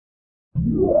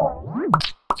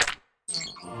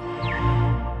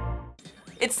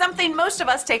It's something most of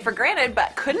us take for granted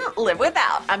but couldn't live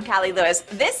without. I'm Callie Lewis.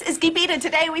 This is Geek Beat, and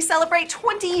today we celebrate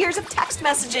 20 years of text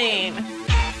messaging.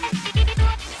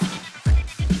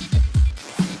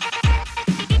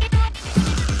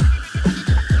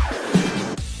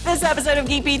 This episode of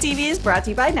Geek Beat TV is brought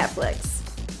to you by Netflix.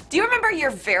 Do you remember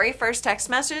your very first text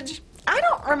message? I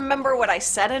don't remember what I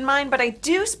said in mine, but I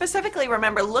do specifically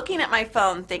remember looking at my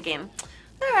phone thinking,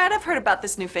 all right, I've heard about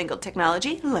this newfangled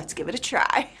technology. Let's give it a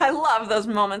try. I love those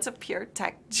moments of pure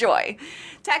tech joy.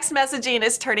 Text messaging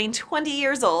is turning 20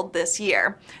 years old this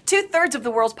year. 2/3 of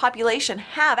the world's population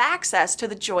have access to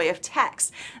the joy of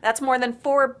text. That's more than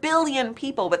 4 billion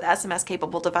people with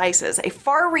SMS-capable devices, a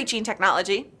far-reaching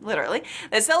technology, literally,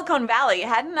 that Silicon Valley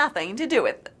had nothing to do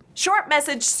with. Short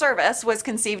message service was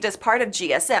conceived as part of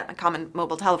GSM, a common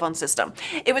mobile telephone system.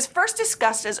 It was first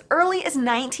discussed as early as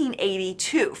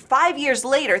 1982. 5 years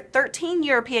later, 13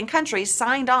 European countries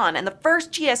signed on, and the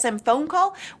first GSM phone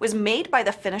call was made by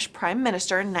the Finnish Prime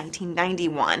Minister in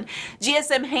 1991.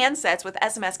 GSM handsets with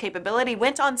SMS capability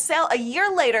went on sale a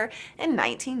year later in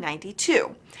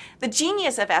 1992. The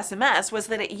genius of SMS was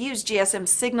that it used GSM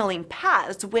signaling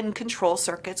paths when control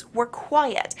circuits were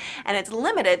quiet, and it's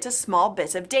limited to small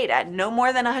bits of data, no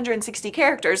more than 160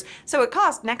 characters, so it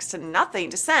cost next to nothing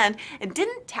to send and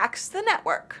didn't tax the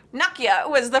network. Nokia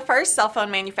was the first cell phone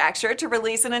manufacturer to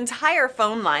release an entire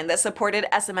phone line that supported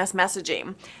SMS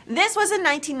messaging. This was in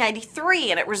 1993,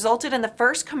 and it resulted in the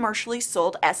first commercially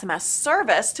sold SMS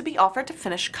service to be offered to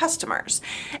Finnish customers.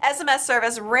 SMS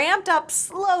service ramped up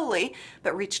slowly,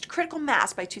 but reached critical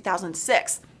mass by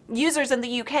 2006. Users in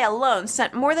the UK alone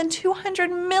sent more than 200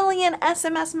 million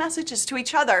SMS messages to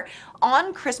each other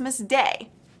on Christmas Day.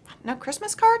 No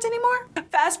Christmas cards anymore?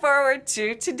 Fast forward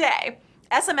to today.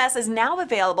 SMS is now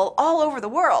available all over the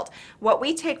world. What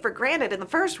we take for granted in the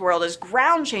first world is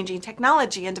ground-changing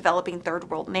technology in developing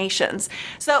third-world nations.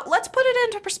 So let's put it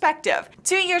into perspective.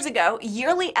 2 years ago,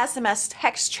 yearly SMS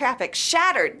text traffic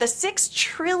shattered the 6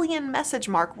 trillion message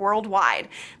mark worldwide.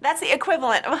 That's the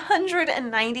equivalent of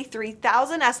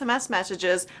 193,000 SMS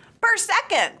messages per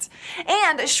second.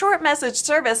 And short message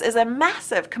service is a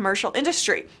massive commercial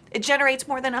industry. It generates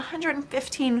more than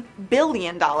 $115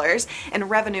 billion in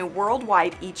revenue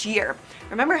worldwide each year.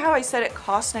 Remember how I said it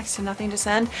costs next to nothing to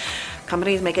send?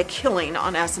 Companies make a killing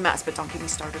on SMS, but don't get me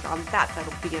started on that.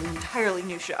 That'll be an entirely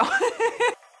new show.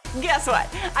 Guess what?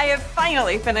 I have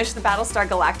finally finished the Battlestar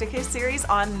Galactica series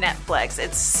on Netflix.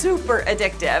 It's super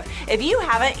addictive. If you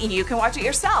haven't, you can watch it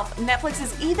yourself. Netflix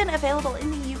is even available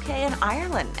in the UK and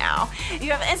Ireland now.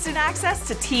 You have instant access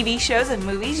to TV shows and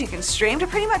movies you can stream to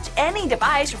pretty much any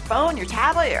device, your phone, your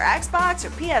tablet, your Xbox,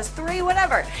 your PS3,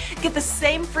 whatever. Get the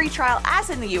same free trial as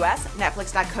in the US,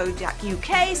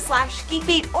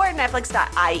 netflix.co.uk/geekbeat or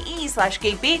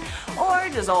netflix.ie/geekbeat or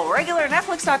just old regular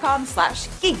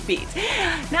netflix.com/geekbeat.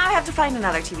 Now I have to find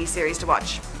another TV series to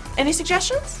watch. Any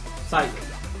suggestions? Psych.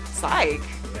 Psych?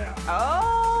 Yeah.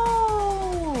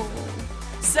 Oh.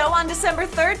 So on December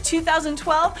 3rd,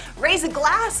 2012, raise a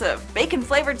glass of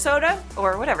bacon-flavored soda,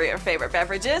 or whatever your favorite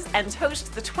beverage is, and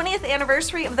toast the 20th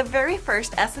anniversary of the very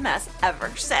first SMS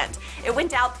ever sent. It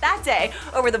went out that day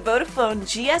over the Vodafone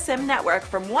GSM network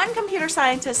from one computer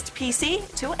scientist PC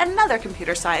to another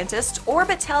computer scientist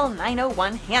Orbitel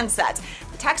 901 handset.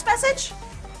 The text message?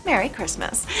 Merry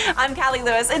Christmas. I'm Callie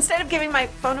Lewis. Instead of giving my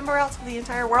phone number out to the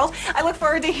entire world, I look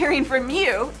forward to hearing from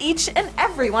you, each and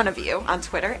every one of you, on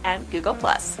Twitter and Google+.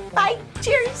 Bye.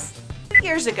 Cheers. 2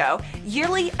 years ago,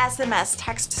 yearly SMS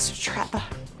text trap.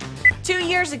 2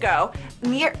 years ago,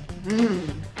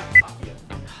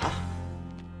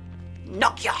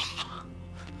 Nokia.